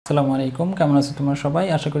আসসালামু আলাইকুম, কেমন আছো তোমরা সবাই?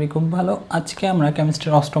 আশা করি খুব ভালো। আজকে আমরা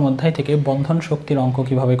কেমিস্ট্রির অষ্টম অধ্যায় থেকে বন্ধন শক্তির অঙ্ক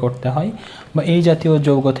কিভাবে করতে হয় বা এই জাতীয়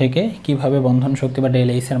যৌগ থেকে কিভাবে বন্ধন শক্তি বা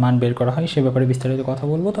𝛿H এর মান বের করা হয় সে ব্যাপারে বিস্তারিত কথা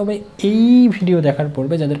বলবো। তবে এই ভিডিও দেখার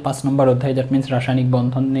পূর্বে যাদের 5 নম্বর অধ্যায়, দ্যাট মিন্স রাসায়নিক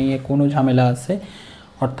বন্ধন নিয়ে কোনো ঝামেলা আছে,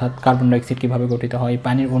 অর্থাৎ কার্বন ডাইঅক্সাইড কীভাবে গঠিত হয়,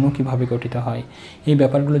 পানির অণু কীভাবে গঠিত হয়, এই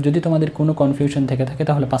ব্যাপারগুলো যদি তোমাদের কোনো কনফিউশন থেকে থাকে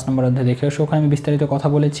তাহলে 5 নম্বর অধ্যায় দেখে এসো। ওখানে আমি বিস্তারিত কথা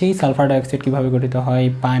বলেছি সালফার ডাইঅক্সাইড কীভাবে গঠিত হয়,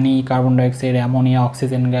 পানি, carbon dioxide, ammonia,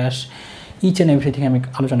 oxygen gas, each and everything আমি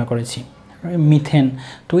আলোচনা করেছি, মিথেন।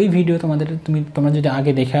 তো এই ভিডিও তোমরা যদি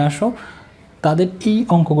আগে দেখে আসো তাদের এই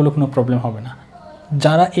অঙ্কগুলো কোনো প্রবলেম হবে না।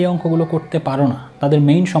 যারা এই অঙ্কগুলো করতে পারো না তাদের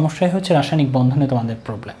মেইন সমস্যাই হচ্ছে রাসায়নিক বন্ধনে তোমাদের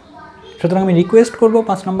প্রবলেম। সুতরাং আমি রিকোয়েস্ট করবো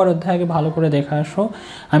 5 নম্বর অধ্যায় আগে ভালো করে দেখে আসো।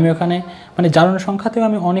 আমি ওখানে জারণ সংখ্যাতেও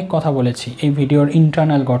আমি অনেক কথা বলেছি এই ভিডিওর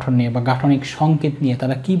ইন্টারনাল গঠন নিয়ে বা গাঠনিক সংকেত নিয়ে,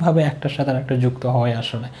 তারা কিভাবে একটার সাথে আরেকটা যুক্ত হয়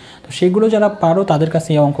আসলে। তো সেগুলো যারা পারো তাদের কাছে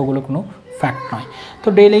এই অঙ্কগুলো কোনো ফ্যাক্ট নয়। তো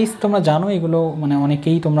𝛿H তোমরা জানো, এগুলো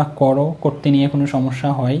অনেকেই তোমরা করতে নিয়ে কোনো সমস্যা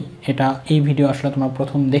হয়। এটা এই ভিডিও আসলে তোমরা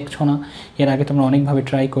প্রথম দেখছো না, এর আগে তোমরা অনেকভাবে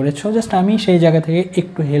ট্রাই করেছো। জাস্ট আমি সেই জায়গা থেকে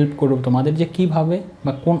একটু হেল্প করব তোমাদের যে কিভাবে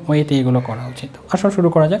বা কোন ওয়েতে এগুলো করা উচিত। আসলে শুরু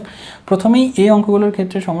করা যাক। প্রথমেই এই অঙ্কগুলোর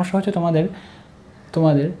ক্ষেত্রে সমস্যা হচ্ছে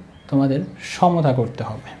তোমাদের সমতা করতে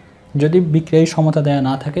হবে। যদি বিক্রিয়ায় সমতা দেওয়া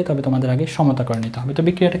না থাকে তবে তোমাদের আগে সমতা করে নিতে হবে। তো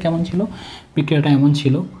বিক্রিয়াটা কেমন ছিল? বিক্রিয়াটা এমন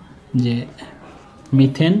ছিল যে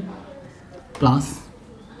মিথেন প্লাস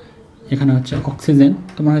এখানে হচ্ছে অক্সিজেন।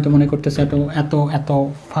 তোমরা হয়তো মনে করতেছে এত এত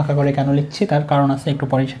ফাঁকা করে কেন লিখছি, তার কারণ আছে, একটু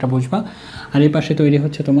পরেই সেটা বুঝবা। আর এই পাশে তৈরি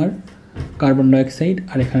হচ্ছে তোমার কার্বন ডাইঅক্সাইড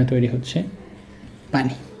আর এখানে তৈরি হচ্ছে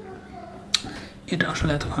পানি। এটা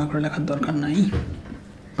আসলে এত ফাঁকা করে লেখার দরকার নাই,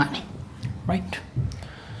 পানি, রাইট?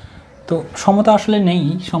 তো সমতা আসলে নেই।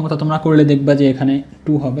 সমতা তোমরা করলে দেখবা যে এখানে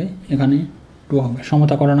 2 হবে, এখানে 2 হবে।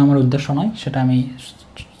 সমতা করানো আমার উদ্দেশ্য নয়, সেটা আমি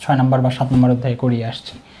 6 নম্বর বা 7 নম্বর অধ্যায়ে করিয়ে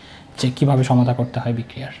আসছি যে কীভাবে সমতা করতে হয়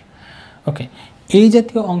বিক্রিয়ার। ওকে, এই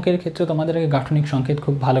জাতীয় অঙ্কের ক্ষেত্রে তোমাদের আগে গাঠনিক সংকেত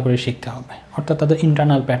খুব ভালো করে শিখতে হবে, অর্থাৎ তাদের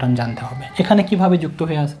ইন্টারনাল প্যাটার্ন জানতে হবে। এখানে কিভাবে যুক্ত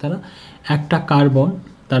হয়ে আছে তারা? একটা কার্বন,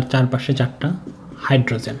 তার চারপাশে 4টা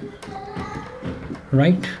হাইড্রোজেন,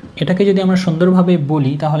 রাইট? এটাকে যদি আমরা সুন্দরভাবে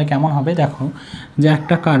বলি তাহলে কেমন হবে? দেখো যে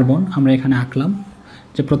একটা কার্বন আমরা এখানে আঁকলাম,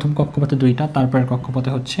 যে প্রথম কক্ষপথে 2টা, তারপরের কক্ষপথে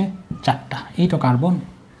হচ্ছে 4টা, এই তো কার্বন,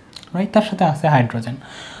 রাইট? তার সাথে আছে হাইড্রোজেন।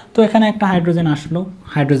 তো এখানে একটা হাইড্রোজেন আসলো,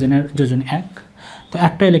 হাইড্রোজেনের যোজন 1, তো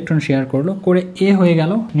একটা ইলেকট্রন শেয়ার করলো, করে এ হয়ে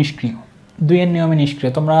গেল নিষ্ক্রিয়। 2 এর নিয়মে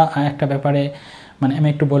নিষ্ক্রিয়। তোমরা একটা ব্যাপারে আমি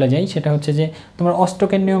একটু বলে যাই, সেটা হচ্ছে যে তোমরা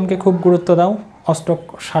অষ্টকের নিয়মকে খুব গুরুত্ব দাও। অষ্টক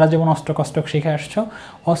সারা জীবন অষ্টক শিখে আসছো।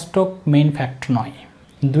 অষ্টক মেইন ফ্যাক্ট নয়,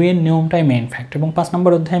 2 এর নিয়মটাই মেইন ফ্যাক্ট। এবং 5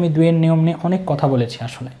 নম্বর অধ্যায়ে আমি 2 এর নিয়ম নিয়ে অনেক কথা বলেছি।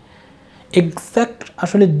 আসলে এক্স্যাক্ট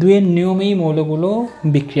 2 এর নিয়মেই মৌলগুলো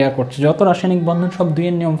বিক্রিয়া করছে। যত রাসায়নিক বন্ধন সব 2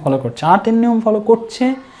 এর নিয়ম ফলো করছে। 8 এর নিয়ম ফলো করছে,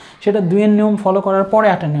 সেটা 2 এর নিয়ম ফলো করার পরে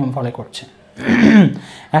 8 এর নিয়ম ফলো করছে।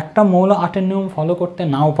 একটা মৌল 8 এর নিয়ম ফলো করতে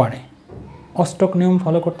নাও পারে, অষ্টক নিয়ম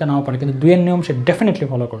ফলো করতে নাও পারে, কিন্তু 2 এর নিয়ম সে ডেফিনেটলি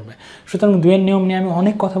ফলো করবে। সুতরাং 2 এর নিয়ম নিয়ে আমি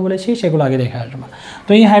অনেক কথা বলেছি, সেগুলো আগে দেখে আসবো। তো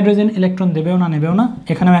এই হাইড্রোজেন ইলেকট্রন দেবেও না নেবেও না,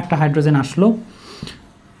 এখানেও একটা হাইড্রোজেন আসলো,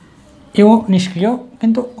 এও নিষ্ক্রিয়।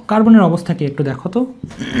 কিন্তু কার্বনের অবস্থা কি একটু দেখো তো।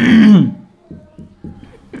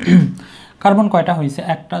 কার্বন কয়টা হয়েছে?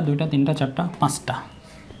 1টা 2টা 3টা 4টা 5টা,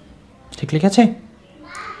 ঠিক লিখেছে?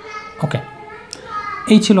 ওকে,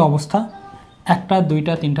 এই ছিল অবস্থা। 1টা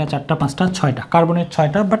 2টা 3টা 4টা 5টা 6টা, কার্বনের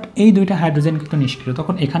 6টা, বাট এই 2টা হাইড্রোজেন কিন্তু নিষ্ক্রিয়।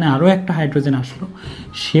 তখন এখানে আরও একটা হাইড্রোজেন আসলো,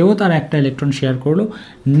 সেও তার একটা ইলেকট্রন শেয়ার করলো।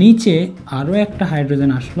 নিচে আরও একটা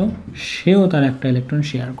হাইড্রোজেন আসলো, সেও তার একটা ইলেকট্রন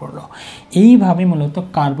শেয়ার করলো। এইভাবে মূলত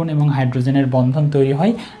কার্বন এবং হাইড্রোজেনের বন্ধন তৈরি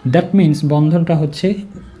হয়। দ্যাট মিন্স বন্ধনটা হচ্ছে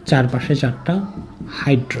চারপাশে 4টা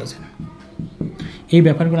হাইড্রোজেন। এই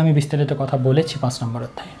ব্যাপারগুলো আমি বিস্তারিত কথা বলেছি 5 নম্বর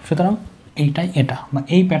অধ্যায়ে। সুতরাং এটা বা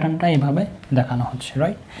এই প্যাটার্নটা এভাবে দেখানো হচ্ছে,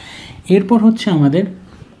 রাইট? এরপর হচ্ছে আমাদের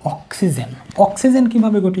অক্সিজেন। অক্সিজেন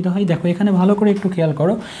কীভাবে গঠিত হয় দেখো, এখানে ভালো করে একটু খেয়াল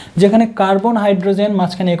করো, যেখানে কার্বন হাইড্রোজেন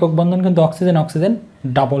মাঝখানে একক বন্ধন, কিন্তু অক্সিজেন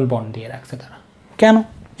ডাবল বন্ড দিয়ে রাখছে তারা। কেন?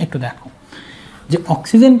 একটু দেখো যে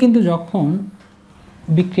অক্সিজেন কিন্তু যখন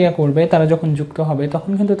বিক্রিয়া করবে, তারা যখন যুক্ত হবে,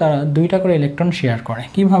 তখন কিন্তু তারা 2টা করে ইলেকট্রন শেয়ার করে।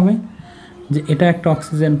 কিভাবে? যে এটা একটা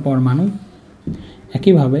অক্সিজেন পরমাণু,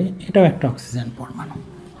 একইভাবে এটাও একটা অক্সিজেন পরমাণু,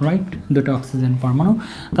 রাইট? 2টা অক্সিজেন পরমাণু।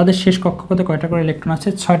 তাদের শেষ কক্ষপথে কয়টা করে ইলেকট্রন আছে?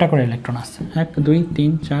 6টা করে ইলেকট্রন আছে। 1 2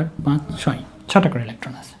 3 4 5 6টা করে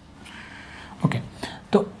ইলেকট্রন আছে। ওকে,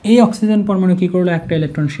 তো এই অক্সিজেন পরমাণু কী করলো? একটা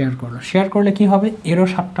ইলেকট্রন শেয়ার করলো। শেয়ার করলে কি হবে? এরও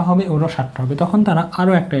 7টা হবে, ওরও 7টা হবে। তখন তারা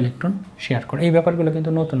আরও একটা ইলেকট্রন শেয়ার করে। এই ব্যাপারগুলো কিন্তু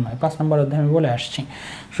নতুন নয়, 5 নম্বর অধ্যায়ে আমি বলে আসছি।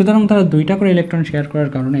 সুতরাং তারা 2টা করে ইলেকট্রন শেয়ার করার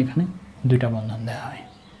কারণে এখানে 2টা বন্ধন দেওয়া হয়।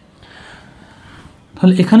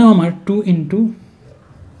 তাহলে এখানেও আমার 2 ইন্টু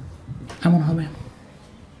এমন হবে।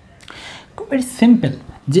 খুব ভেরি সিম্পল,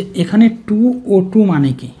 যে এখানে 2O2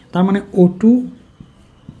 মানে কি? তার মানে O2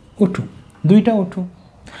 O2 দুইটা O2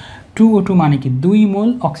 2O2 মানে কি 2 মোল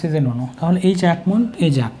অক্সিজেন অণু তাহলে এই যে 1 মোল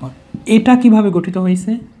এই যে 1 মোল এটা কিভাবে গঠিত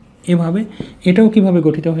হয়েছে এভাবে এটাও কিভাবে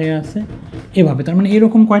গঠিত হয়ে আছে এভাবে তার মানে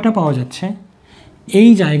এরকম কয়টা পাওয়া যাচ্ছে এই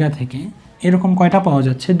জায়গা থেকে এরকম কয়টা পাওয়া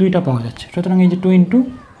যাচ্ছে দুইটা পাওয়া যাচ্ছে সুতরাং এই যে 2 ×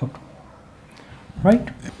 O2 রাইট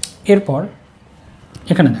এরপর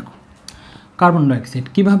এখানে দেখো কার্বন ডাই অক্সাইড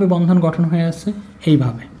কিভাবে বন্ধন গঠন হয়ে আছে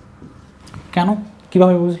এইভাবে কেন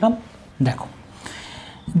কিভাবে বুঝলাম দেখো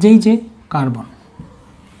যেই যে কার্বন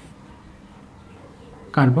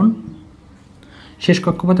কার্বন শেষ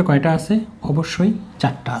কক্ষপথে কয়টা আছে অবশ্যই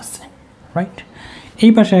 4টা আছে রাইট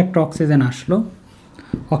এই পাশে একটা অক্সিজেন আসলো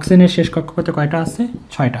অক্সিজেনের শেষ কক্ষপথে কয়টা আছে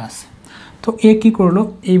 6টা আছে তো এ কি করলো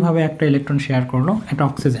এইভাবে একটা ইলেকট্রন শেয়ার করলো এটা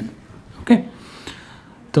অক্সিজেন ওকে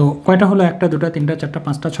তো কয়টা হলো 1টা 2টা 3টা 4টা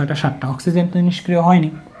 5টা 6টা 7টা অক্সিজেন তো নিষ্ক্রিয় হয়নি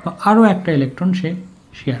তো আরও একটা ইলেকট্রন সে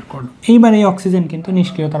শেয়ার করলো এইবার এই অক্সিজেন কিন্তু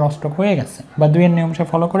নিষ্ক্রিয়তার অষ্টক হয়ে গেছে বা 2 এর নিয়ম সে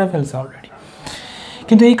ফলো করে ফেলছে অলরেডি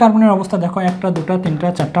কিন্তু এই কার্বনের অবস্থা দেখো 1টা 2টা 3টা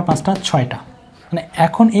 4টা 5টা 6টা মানে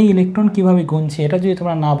এখন এই ইলেকট্রন কিভাবে গুনছে এটা যদি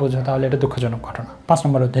তোমরা না বোঝো তাহলে এটা দুঃখজনক ঘটনা 5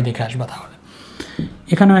 নম্বর অধ্যায়ে দেখে আসবা তাহলে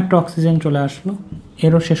এখানেও একটা অক্সিজেন চলে আসলো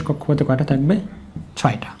এরও শেষ কক্ষপথে কয়টা থাকবে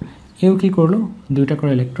 6টা এও কি করলো 2টা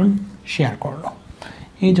করে ইলেকট্রন শেয়ার করলো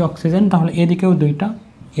এই যে অক্সিজেন তাহলে এদিকেও 2টা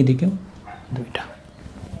এদিকেও 2টা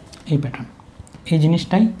এই প্যাটার্ন এই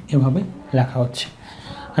জিনিসটাই এভাবে লেখা হচ্ছে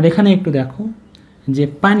আর এখানে একটু দেখো যে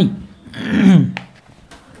পানি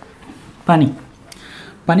পানি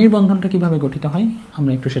পানির বন্ধনটা কিভাবে গঠিত হয়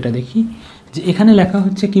আমরা একটু সেটা দেখি যে এখানে লেখা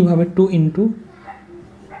হচ্ছে কিভাবে 2 ×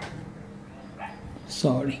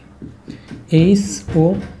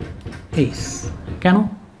 SO8 কেন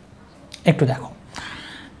একটু দেখো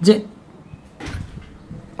যে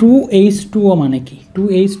 2H2O মানে কি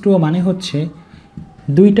 2H2O মানে হচ্ছে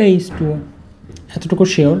 2টা H2O এতটুকু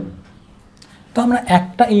শিওর তো আমরা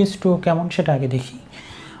একটা H2O কেমন সেটা আগে দেখি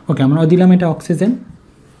ওকে আমরা দিলাম এটা অক্সিজেন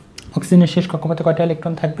অক্সিজেনের শেষ কক্ষপথে কয়টা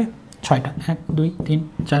ইলেকট্রন থাকবে 6টা 1 2 3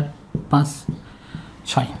 4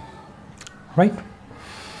 5 6 রাইট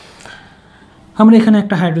আমরা এখানে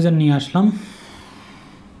একটা হাইড্রোজেন নিয়ে আসলাম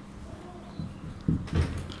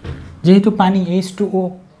যেহেতু পানি H2O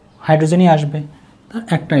হাইড্রোজেনই আসবে তার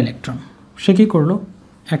একটা ইলেকট্রন সে কী করলো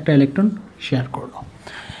একটা ইলেকট্রন শেয়ার করলো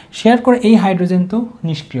শেয়ার করে এই হাইড্রোজেন তো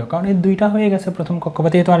নিষ্ক্রিয় কারণ এই 2টা হয়ে গেছে প্রথম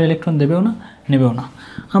কক্ষপথে তো আর ইলেকট্রন দেবেও না নেবেও না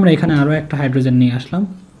আমরা এখানে আরও একটা হাইড্রোজেন নিয়ে আসলাম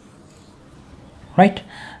রাইট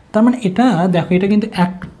তার মানে এটা দেখো এটা কিন্তু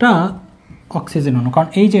একটা অক্সিজেন অণু কারণ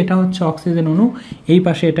এই যে এটা হচ্ছে অক্সিজেন অণু এই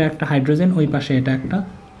পাশে এটা একটা হাইড্রোজেন ওই পাশে এটা একটা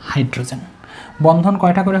হাইড্রোজেন বন্ধন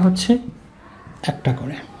কয়টা করে হচ্ছে একটা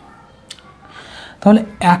করে তাহলে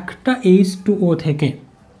একটা H2O থেকে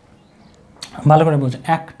ভালো করে বোঝো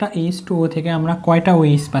একটা H2O থেকে আমরা কয়টা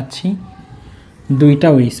OH পাচ্ছি 2টা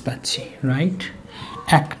OH পাচ্ছি রাইট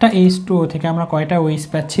একটা H2O থেকে আমরা কয়টা OH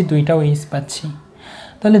পাচ্ছি 2টা OH পাচ্ছি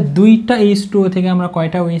তাহলে 2টা H2O থেকে আমরা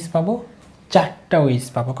কয়টা OH পাবো 4টা OH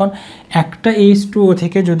পাবো কারণ একটা H2O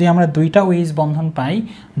থেকে যদি আমরা 2টা OH বন্ধন পাই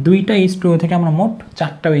 2টা H2O থেকে আমরা মোট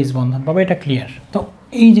 4টা OH বন্ধন পাবো এটা ক্লিয়ার তো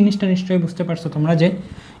এই জিনিসটা নিশ্চয়ই বুঝতে পারছো তোমরা যে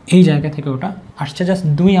এই জায়গা থেকে ওটা আসছে জাস্ট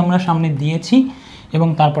 2 আমরা সামনে দিয়েছি এবং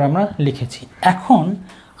তারপর আমরা লিখেছি এখন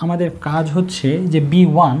আমাদের কাজ হচ্ছে যে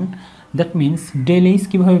B1 দ্যাট মিন্স ∇H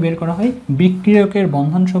কীভাবে বের করা হয় বিক্রিয়কের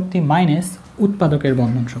বন্ধন শক্তি মাইনাস উৎপাদকের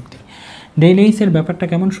বন্ধন শক্তি ∇H এর ব্যাপারটা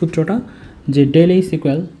কেমন সূত্রটা যে ∇H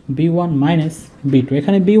 = B1 - B2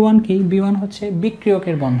 এখানে B1 কি B1 হচ্ছে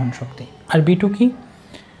বিক্রিয়কের বন্ধন শক্তি আর B2 কি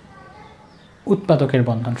উৎপাদকের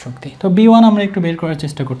বন্ধন শক্তি তো B1 আমরা একটু বের করার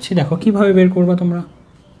চেষ্টা করছি দেখো কিভাবে বের করবা তোমরা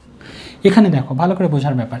এখানে দেখো ভালো করে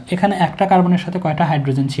বোঝার ব্যাপার এখানে একটা কার্বনের সাথে কয়টা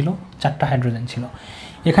হাইড্রোজেন ছিল 4টা হাইড্রোজেন ছিল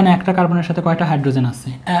এখানে একটা কার্বনের সাথে কয়টা হাইড্রোজেন আছে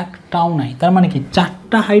একটাও নাই তার মানে কি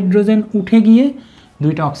 4টা হাইড্রোজেন উঠে গিয়ে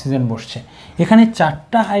 2টা অক্সিজেন বসছে এখানে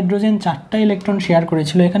 4টা হাইড্রোজেন 4টা ইলেকট্রন শেয়ার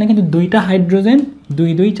করেছিল এখানে কিন্তু 2টা হাইড্রোজেন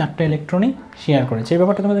 2 4টা ইলেকট্রনই শেয়ার করেছে এই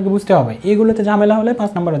ব্যাপারটা তোমাদেরকে বুঝতে হবে এগুলোতে ঝামেলা হলে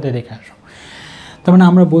 5 নম্বর অধ্যায়ে দেখে আসো তার মানে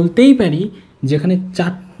আমরা বলতেই পারি যেখানে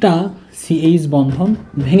 4টা CH বন্ধন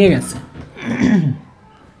ভেঙে গেছে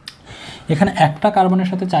এখানে একটা কার্বনের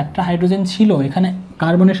সাথে 4টা হাইড্রোজেন ছিল এখানে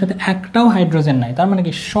কার্বনের সাথে একটাও হাইড্রোজেন নাই তার মানে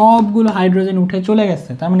কি সবগুলো হাইড্রোজেন উঠে চলে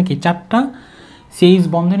গেছে তার মানে কি 4টা CH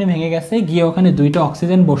বন্ধনে ভেঙে গেছে গিয়ে ওখানে 2টা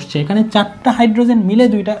অক্সিজেন বসছে এখানে 4টা হাইড্রোজেন মিলে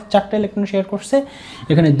 4টা ইলেকট্রন শেয়ার করছে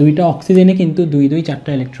এখানে 2টা অক্সিজেনে কিন্তু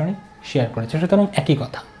 4টা ইলেকট্রন শেয়ার করেছে সুতরাং একই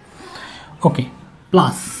কথা ওকে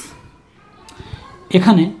প্লাস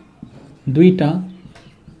এখানে 2টা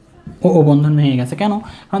ও বন্ধন ভেঙে গেছে কেন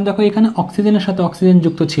কারণ দেখো এখানে অক্সিজেনের সাথে অক্সিজেন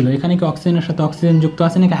যুক্ত ছিল এখানে কি অক্সিজেনের সাথে অক্সিজেন যুক্ত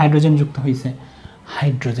আছে নাকি হাইড্রোজেন যুক্ত হয়েছে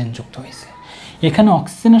হাইড্রোজেন যুক্ত হয়েছে এখানে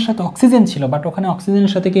অক্সিজেনের সাথে অক্সিজেন ছিল বাট ওখানে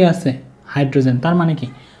অক্সিজেনের সাথে কি আছে হাইড্রোজেন তার মানে কি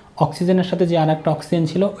অক্সিজেনের সাথে যে আরেকটা অক্সিজেন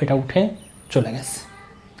ছিল এটা উঠে চলে গেছে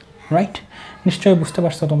রাইট, নিশ্চয়ই বুঝতে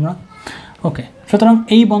পারছো তোমরা। ওকে, সুতরাং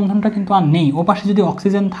এই বন্ধনটা কিন্তু আর নেই। ওপাশে যদি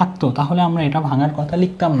অক্সিজেন থাকতো তাহলে আমরা এটা ভাঙার কথা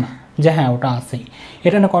লিখতাম না যে হ্যাঁ ওটা আছেই।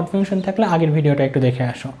 এটা না কনফিউশন থাকলে আগের ভিডিওটা একটু দেখে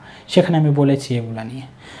আসো, সেখানে আমি বলেছি এগুলা নিয়ে।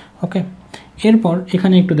 ওকে, এরপর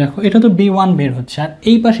এখানে একটু দেখো, এটা তো B1 বের হচ্ছে, আর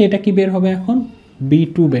এই পাশে এটা কি বের হবে এখন?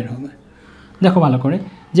 B2 বের হবে। দেখো ভালো করে,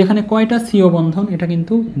 যেখানে কয়টা CO বন্ধন, এটা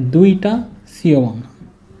কিন্তু 2টা CO বন্ধন,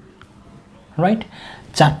 রাইট।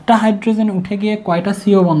 4টা হাইড্রোজেন উঠে গিয়ে কয়টা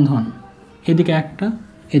CO বন্ধন? এদিকে একটা,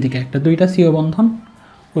 এদিকে একটা, 2টা CO বন্ধন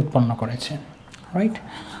উৎপন্ন করেছে, রাইট।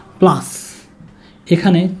 প্লাস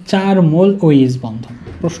এখানে 4 মোল OH বন্ধন।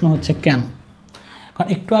 প্রশ্ন হচ্ছে কেন? কারণ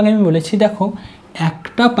একটু আগে আমি বলেছি, দেখো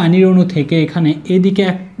একটা পানির অণু থেকে এখানে এদিকে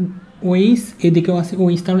এক OH, এদিকেও আছে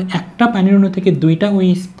OH, তাহলে একটা পানির অণু থেকে 2টা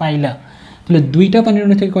OH পাইলা, তাহলে 2টা পানির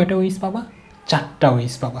অণু থেকে কয়টা OH পাবা? 4টা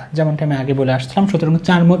OH পাবা, যেমনটা আমি আগে বলে আসছিলাম। সুতরাং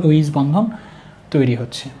 4 মোল OH বন্ধন তৈরি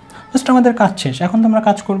হচ্ছে। জাস্ট আমাদের কাজ শেষ। এখন তোমরা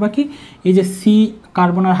কাজ করবা কি, এই যে C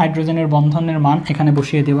কার্বন আর হাইড্রোজেনের বন্ধনের মান এখানে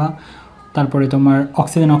বসিয়ে দেওয়া, তারপরে তোমার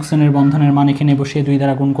অক্সিজেন অক্সিজেনের বন্ধনের মান এখানে বসিয়ে 2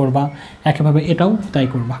 দ্বারা গুণ করবা, একইভাবে এটাও তাই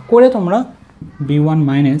করবা। করে তোমরা B1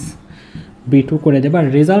 মাইনাস B2 করে দেবা,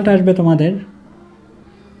 রেজাল্ট আসবে তোমাদের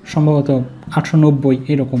সম্ভবত 890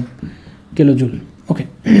 এরকম কিলোজুল। ওকে,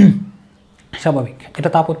 স্বাভাবিক, এটা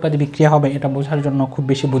তাপ উৎপাদী বিক্রিয়া হবে, এটা বোঝার জন্য খুব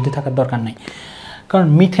বেশি বুদ্ধি থাকার দরকার নেই। কারণ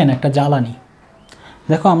মিথেন একটা জ্বালানি।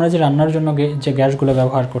 দেখো আমরা যে রান্নার জন্য যে গ্যাসগুলো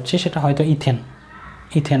ব্যবহার করছি সেটা হয়তো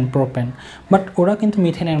ইথেন, প্রোপেন, বাট ওরা কিন্তু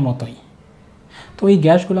মিথেনের মতোই। তো এই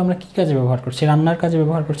গ্যাসগুলো আমরা কী কাজে ব্যবহার করছি? রান্নার কাজে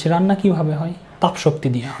ব্যবহার করছি। রান্না কীভাবে হয়? তাপশক্তি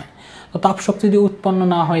দিয়ে হয়। তো তাপশক্তি যদি উৎপন্ন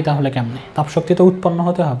না হয় তাহলে কেমনে? তাপশক্তি তো উৎপন্ন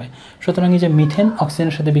হতে হবে। সুতরাং এই যে মিথেন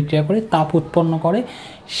অক্সিজেনের সাথে বিক্রিয়া করে তাপ উৎপন্ন করে,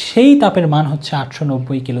 সেই তাপের মান হচ্ছে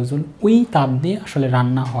 890 কিলোজুল। ওই তাপ দিয়ে আসলে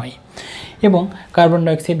রান্না হয় এবং কার্বন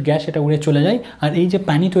ডাইঅক্সাইড গ্যাস এটা উড়ে চলে যায়, আর এই যে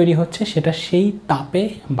পানি তৈরি হচ্ছে সেটা সেই তাপে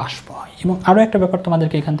বাষ্প হয়। এবং আরও একটা ব্যাপার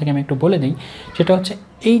তোমাদেরকে এখান থেকে আমি একটু বলে দিই, সেটা হচ্ছে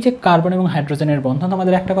এই যে কার্বন এবং হাইড্রোজেনের বন্ধন,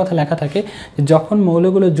 আমাদের একটা কথা লেখা থাকে যে যখন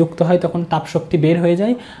মৌলগুলো যুক্ত হয় তখন তাপশক্তি বের হয়ে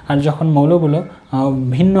যায়, আর যখন মৌলগুলো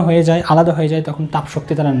ভিন্ন হয়ে যায়, আলাদা হয়ে যায়, তখন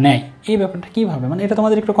তাপশক্তি তারা নেয়। এই ব্যাপারটা কীভাবে, মানে এটা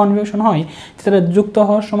তোমাদের একটু কনফিউশন হয় যে তারা যুক্ত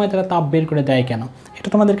হওয়ার সময় তারা তাপ বের করে দেয় কেন। এটা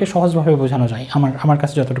তোমাদেরকে সহজভাবে বোঝানো যায় আমার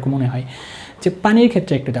কাছে যতটুকু মনে হয়। যে পানির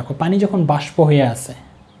ক্ষেত্রে একটু দেখো, পানি যখন বাষ্প হয়ে আসে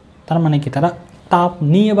তার মানে কি, তারা তাপ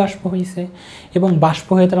নিয়ে বাষ্প হয়েছে এবং বাষ্প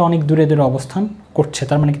হয়ে তারা অনেক দূরে দূরে অবস্থান করছে,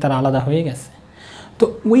 তার মানে কি তারা আলাদা হয়ে গেছে। তো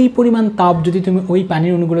ওই পরিমাণ তাপ যদি তুমি ওই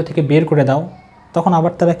পানির অণুগুলো থেকে বের করে দাও, তখন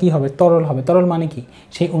আবার তারা কি হবে? তরল হবে। তরল মানে কি,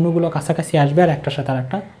 সেই অণুগুলো কাছাকাছি আসবে আর একটার সাথে আর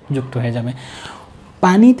একটা যুক্ত হয়ে যাবে।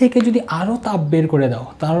 পানি থেকে যদি আরও তাপ বের করে দাও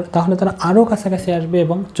তাহলে তারা আরও কাছাকাছি আসবে,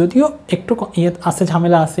 এবং যদিও একটু আছে,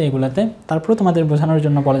 ঝামেলা আছে এগুলাতে, তারপরেও তোমাদের বোঝানোর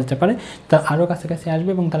জন্য বলা যেতে পারে তারা আরও কাছাকাছি আসবে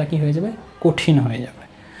এবং তারা কি হয়ে যাবে? কঠিন হয়ে যাবে।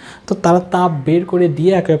 তো তারা তাপ বের করে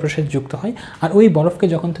দিয়ে একে অপরের সাথে যুক্ত হয়। আর ওই বরফকে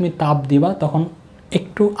যখন তুমি তাপ দিবা তখন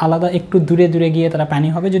একটু আলাদা, একটু দূরে দূরে গিয়ে তারা পানি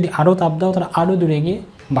হবে। যদি আরও তাপ দাও তারা আরও দূরে গিয়ে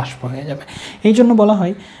বাষ্প হয়ে যাবে। এই জন্য বলা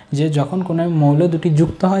হয় যে যখন কোনো মৌল দুটি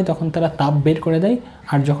যুক্ত হয় তখন তারা তাপ বের করে দেয়,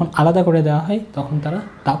 আর যখন আলাদা করে দেওয়া হয় তখন তারা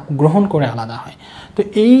তাপ গ্রহণ করে আলাদা হয়। তো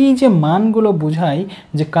এই যে মানগুলো বোঝায়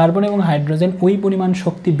যে কার্বন এবং হাইড্রোজেন ওই পরিমাণ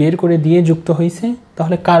শক্তি বের করে দিয়ে যুক্ত হয়েছে,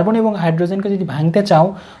 তাহলে কার্বন এবং হাইড্রোজেনকে যদি ভাঙতে চাও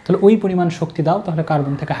তাহলে ওই পরিমাণ শক্তি দাও, তাহলে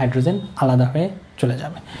কার্বন থেকে হাইড্রোজেন আলাদা হয়ে চলে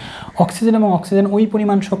যাবে। অক্সিজেন এবং অক্সিজেন ওই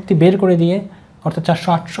পরিমাণ শক্তি বের করে দিয়ে, অর্থাৎ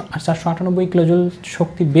 498 কিলোজুল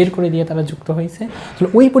শক্তি বের করে দিয়ে তারা যুক্ত হয়েছে, তাহলে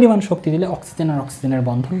ওই পরিমাণ শক্তি দিলে অক্সিজেন আর অক্সিজেনের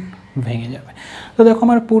বন্ধন ভেঙে যাবে। তো দেখো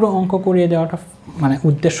আমার পুরো অঙ্ক করিয়ে দেওয়াটা মানে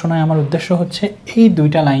উদ্দেশ্য নয়, আমার উদ্দেশ্য হচ্ছে এই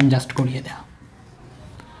 2টা লাইন জাস্ট করিয়ে দেওয়া।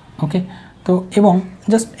 ওকে, তো এবং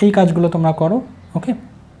জাস্ট এই কাজগুলো তোমরা করো। ওকে,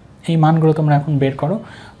 এই মানগুলো তোমরা এখন বের করো।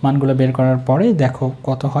 মানগুলো বের করার পরে দেখো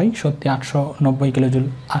কত হয়, সত্যি 890 কিলোজুল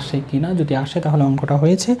আসে কি না। যদি আসে তাহলে অঙ্কটা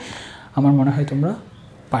হয়েছে। আমার মনে হয় তোমরা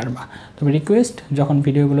পারবা। তবে রিকোয়েস্ট, যখন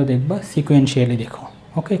ভিডিওগুলো দেখবা সিকোয়েন্সিয়ালি দেখো।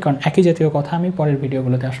 ওকে, কারণ একই জাতীয় কথা আমি পরের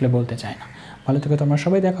ভিডিওগুলোতে আসলে বলতে চাই না। ভালো থেকে তোমরা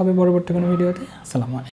সবাই, দেখা হবে পরবর্তী কোনো ভিডিওতে। আসসালামু আলাইকুম।